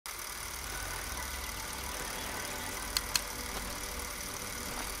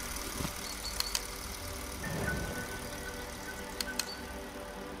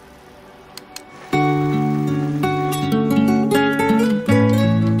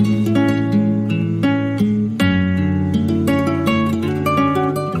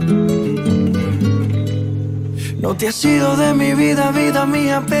te has ido de mi vida, vida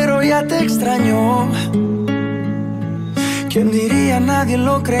mía, pero ya te extraño. ¿Quién diría? Nadie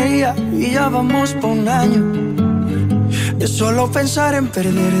lo creía y ya vamos por un año de solo pensar en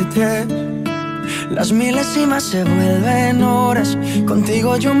perderte. Las milésimas se vuelven horas,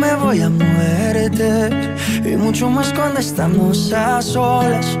 contigo yo me voy a muerte. Y mucho más cuando estamos a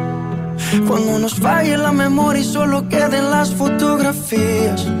solas, cuando nos falle la memoria y solo queden las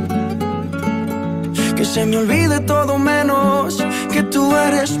fotografías. Que se me olvide todo menos que tú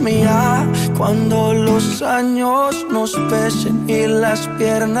eres mía. Cuando los años nos pesen y las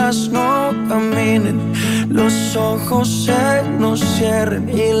piernas no caminen, los ojos se nos cierren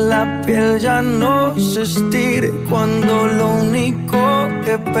y la piel ya no se estire. Cuando lo único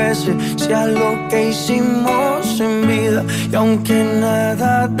que pese sea lo que hicimos en vida, y aunque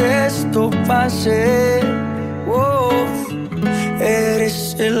nada de esto pase, oh,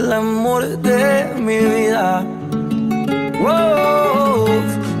 eres el amor de mi vida. Oh,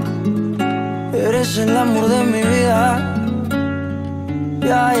 eres el amor de mi vida.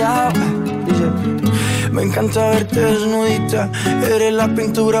 Ya, ya. Dice: me encanta verte desnudita, eres la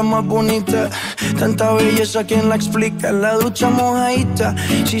pintura más bonita. Tanta belleza, ¿quién la explica? La ducha mojadita,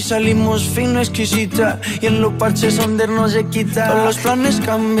 si salimos fino, exquisita. Y en los parches donde no se quita. Todos los planes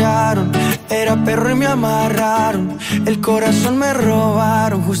cambiaron, era perro y me amarraron. El corazón me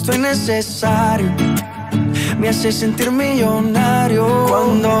robaron, justo y necesario. Me hace sentir millonario.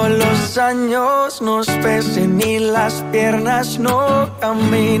 Cuando los años nos pesen y las piernas no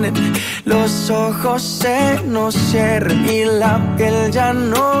caminen, los ojos se nos cierren y la piel ya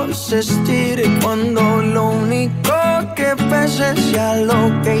no se estire. Cuando lo único que pese sea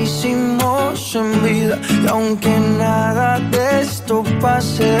lo que hicimos en vida, y aunque nada de esto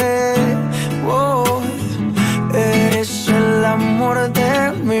pase, oh, eres el amor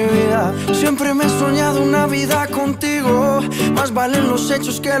de mi vida. Siempre me he soñado una vida contigo, más valen los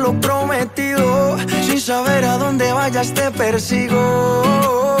hechos que lo prometido. Sin saber a dónde vayas te persigo.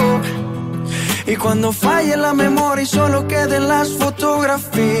 Y cuando falle la memoria y solo queden las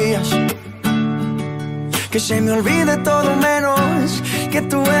fotografías, que se me olvide todo menos que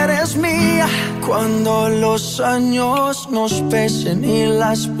tú eres mía. Cuando los años nos pesen y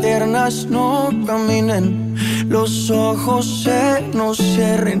las piernas no caminen, los ojos se nos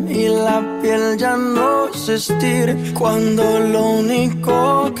cierren y la piel ya no se estire. Cuando lo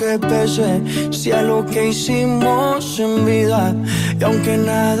único que pese sea lo que hicimos en vida, y aunque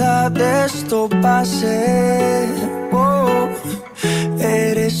nada de esto pase, oh,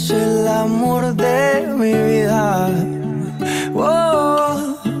 eres el amor de mi vida.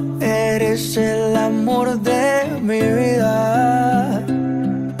 Oh, eres el amor de mi vida.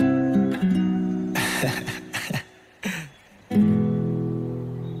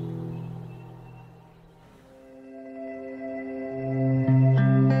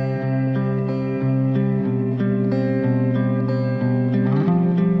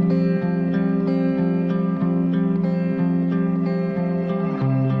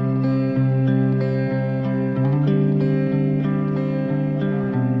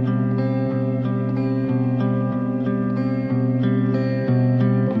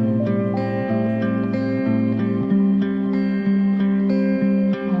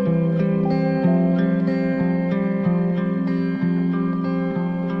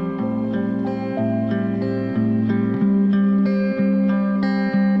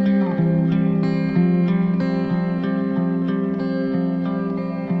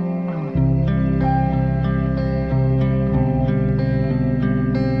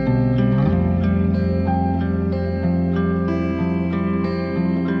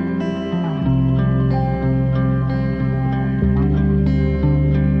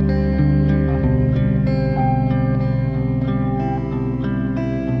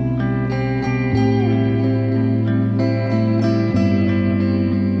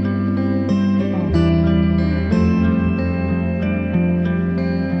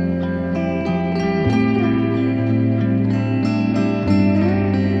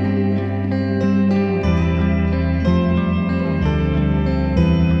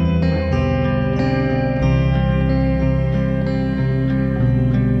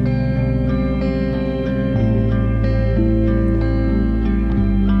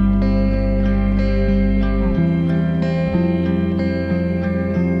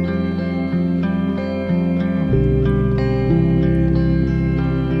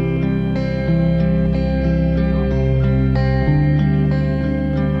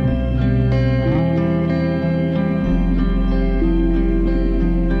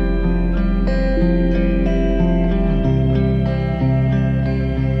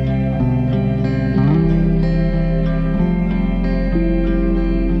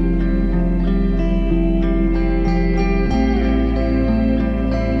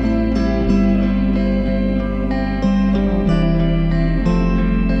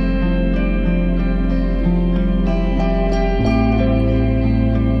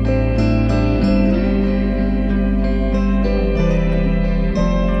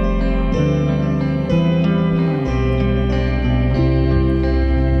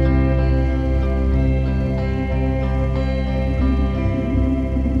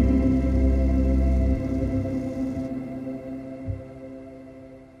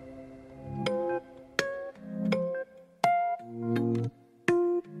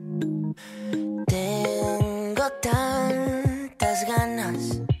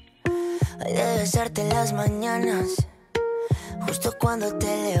 besarte en las mañanas, justo cuando te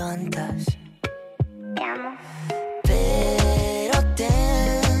levantas. Te amo. Pero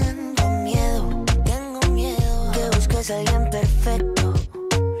tengo miedo que busques a alguien perfecto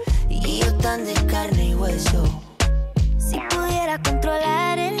y yo tan de carne y hueso. Si pudiera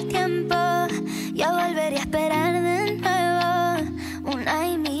controlar el tiempo, yo volvería a esperar de nuevo, una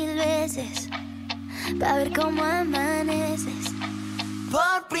y mil veces, para ver cómo amaneces.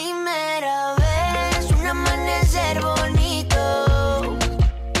 Por primera vez, un amanecer bonito.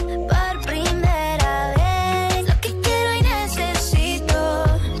 Por primera vez, lo que quiero y necesito.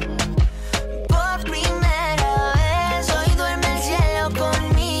 Por primera vez, hoy duerme el cielo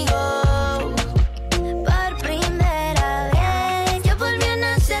conmigo. Por primera vez, yo volví a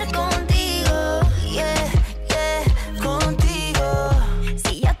nacer contigo. Yeah, yeah, contigo.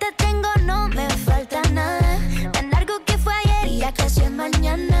 Si yo te tengo no me falta nada, tan largo que fue ayer y ya casi es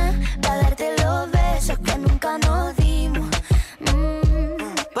mañana, para darte los besos que nunca nos dimos.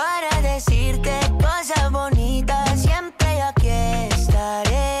 Para decirte cosas bonitas, siempre yo aquí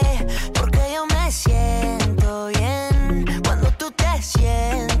estaré. Porque yo me siento bien cuando tú te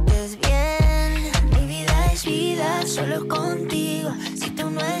sientes bien. Mi vida es vida solo contigo, si tú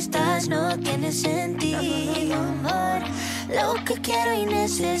no estás no tiene sentido, amor. Lo que quiero y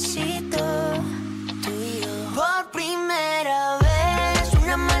necesito, tú y yo. Por primera vez, un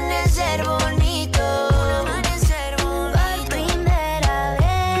amanecer bonito. Por primera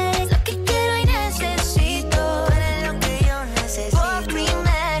vez, lo que quiero y necesito. Tú eres lo que yo necesito. Por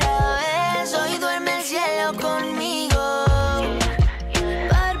primera vez, hoy duerme el cielo conmigo.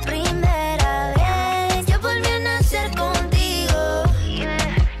 Por primera vez, yo volví a nacer contigo.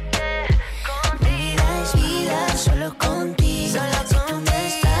 Mi vida es vida solo contigo, si tú no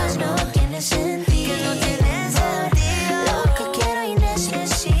estás no tiene sentido, Lo que quiero y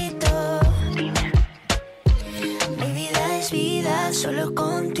necesito. Mi vida es vida solo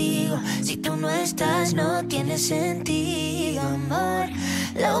contigo, si tú no estás no tiene sentido, amor.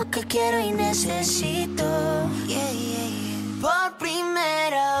 Lo que quiero y necesito. Yeah, yeah, yeah. Por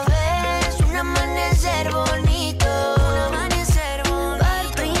primera vez, un amanecer bonito.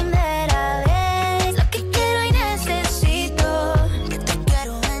 Por primera vez, lo que quiero y necesito. Yo te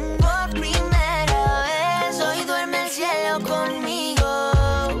quiero en. Por primera vez, hoy duerme el cielo conmigo.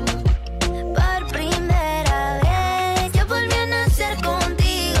 Por primera vez, yo volví a nacer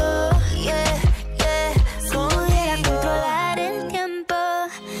contigo. Yeah, yeah, Si pudiera controlar el tiempo,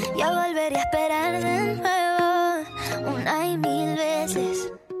 yo volvería a esperar de nuevo, una y mil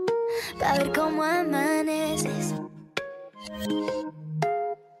veces, para ver cómo amaneces.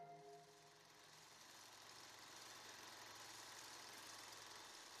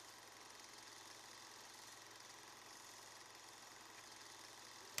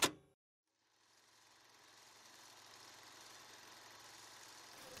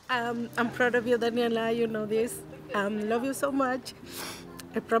 I'm proud of you, Daniela. You know this. Love you so much.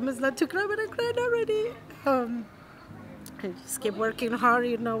 I promise not to cry, but I cried already. And just keep working hard.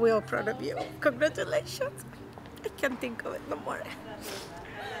 You know, we're all proud of you. Congratulations. I can't think of it no more.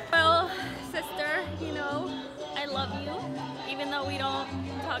 Well, sister, you know, I love you, even though we don't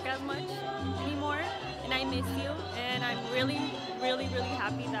talk as much anymore, and I miss you, and I'm really, really, really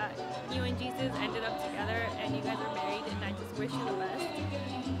happy that you and Jesus ended up together, and you guys are married, and I just wish you the best.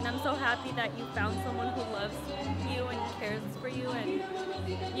 And I'm so happy that you found someone who loves you and cares for you, and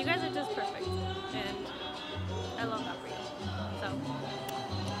you guys are just perfect, and I love that for you. So,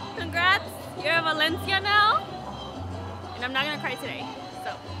 congrats, you're a Valencia now, and I'm not gonna cry today,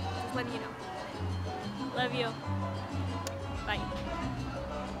 so just letting you know. Love you. Bye.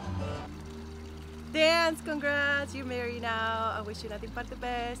 Dance, congrats. You're married now. I wish you nothing but the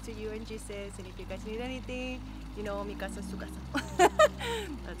best to you and Jesus. And if you guys need anything, you know, mi casa es su casa.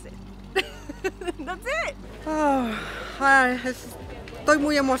 That's it. That's it. Oh, estoy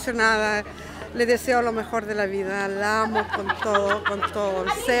muy emocionada. Le deseo lo mejor de la vida. La amo con todo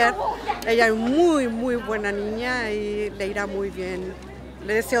el ser. Ella es muy, muy buena niña y le irá muy bien.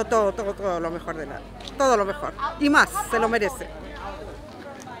 Le deseo todo lo mejor todo lo mejor. Y más, se lo merece.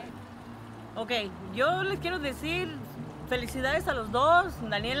 Ok, yo les quiero decir felicidades a los dos.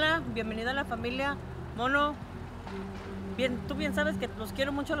 Daniela, bienvenida a la familia. Mono, tú bien sabes que los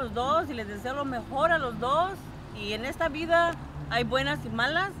quiero mucho a los dos y les deseo lo mejor a los dos. Y en esta vida hay buenas y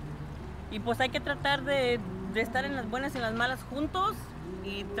malas. Y pues hay que tratar de estar en las buenas y en las malas juntos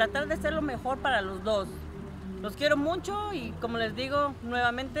y tratar de hacer lo mejor para los dos. Los quiero mucho y como les digo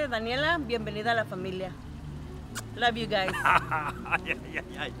nuevamente, Daniela, bienvenida a la familia. Love you guys.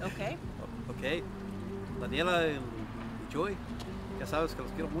 Okay. Ok. Daniela y Joy, ya sabes que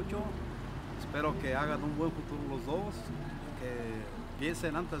los quiero mucho. Espero que hagan un buen futuro los dos, que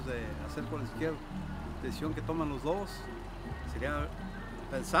piensen antes de hacer cualquier decisión que tomen los dos. Sería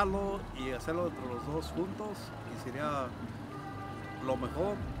pensarlo y hacerlo entre los dos juntos y sería lo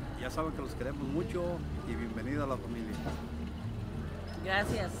mejor. Ya saben que los queremos mucho y bienvenida a la familia.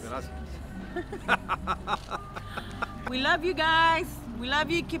 Gracias. Gracias. We love you guys. We love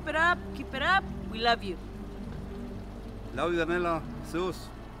you. Keep it up. Keep it up. We love you. Love you, Daniela. Jesús,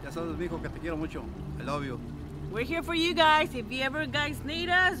 ya sabes, mijo, que te quiero mucho. I love you. We're here for you guys. If you ever guys need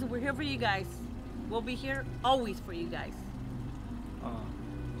us, we're here for you guys. We'll be here always for you guys.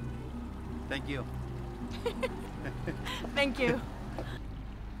 Thank you. Thank you.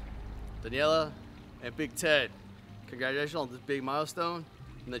 Daniela and Big Ted, congratulations on this big milestone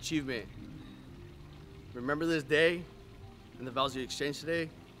and achievement. Remember this day and the vows you exchanged today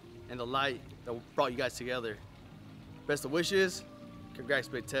and the light that brought you guys together. Best of wishes. Congrats,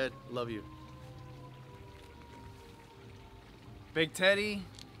 Big Ted. Love you. Big Teddy,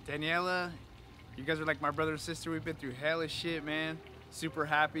 Daniela, you guys are like my brother and sister. We've been through hellish shit, man. Super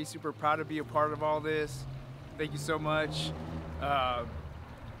happy, super proud to be a part of all this. Thank you so much.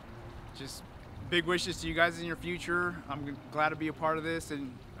 Just big wishes to you guys in your future. I'm glad to be a part of this,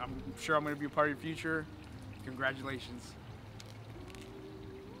 and I'm sure I'm going to be a part of your future. Congratulations.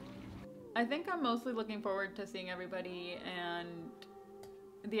 I think I'm mostly looking forward to seeing everybody and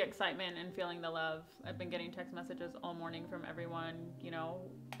the excitement and feeling the love. I've been getting text messages all morning from everyone, you know,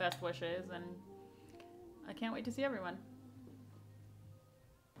 best wishes, and I can't wait to see everyone.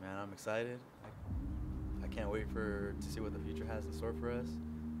 Man, I'm excited. I can't wait to see what the future has in store for us.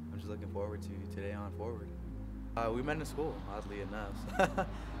 I'm just looking forward to today on forward. We met in school, oddly enough.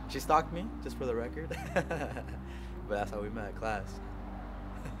 She stalked me, just for the record. But that's how we met, class.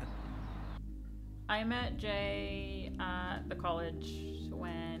 I met Jay at the college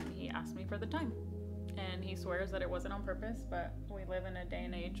when he asked me for the time. And he swears that it wasn't on purpose, but we live in a day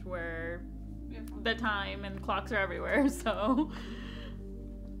and age where the time and clocks are everywhere, so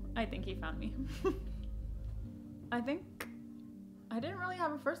I think he found me. I think I didn't really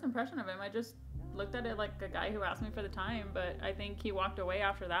have a first impression of him. I just looked at it like a guy who asked me for the time, but I think he walked away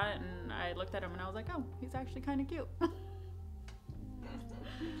after that, and I looked at him and I was like, oh, he's actually kind of cute.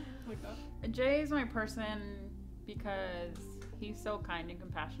 Jay's my person because he's so kind and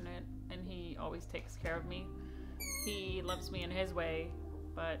compassionate, and he always takes care of me. He loves me in his way,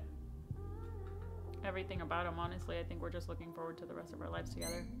 but everything about him, honestly, I think we're just looking forward to the rest of our lives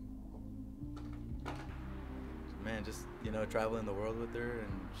together. Man, just, you know, traveling the world with her,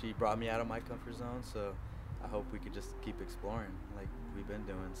 and she brought me out of my comfort zone, so I hope we could just keep exploring like we've been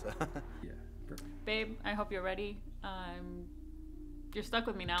doing, so. Yeah, perfect. Babe, I hope you're ready. You're stuck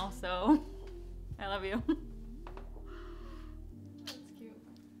with me now, so I love you. That's cute.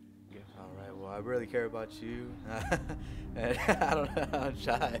 All right, well, I really care about you. And I don't know, I'm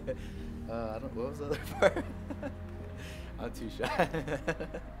shy. What was the other part? I'm too shy.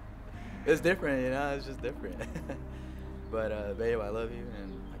 It's different, you know, it's just different. But babe, I love you,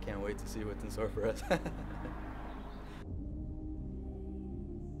 and I can't wait to see what's in store for us.